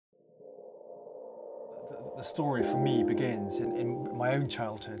The story for me begins in my own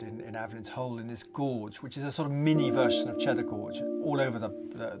childhood in Avelin's Hole, in this gorge, which is a sort of mini version of Cheddar Gorge. All over the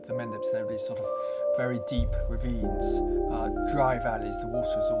Mendips there are these sort of very deep ravines, dry valleys. The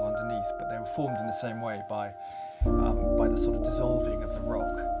water is all underneath, but they were formed in the same way by the sort of dissolving of the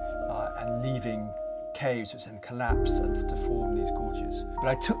rock and leaving caves which then collapse and to form these gorges. But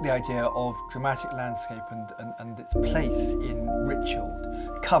I took the idea of dramatic landscape and its place in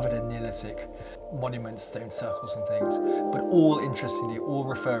ritual, covered in Neolithic monuments, stone circles and things, but all, interestingly, all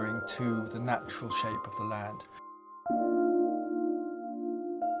referring to the natural shape of the land.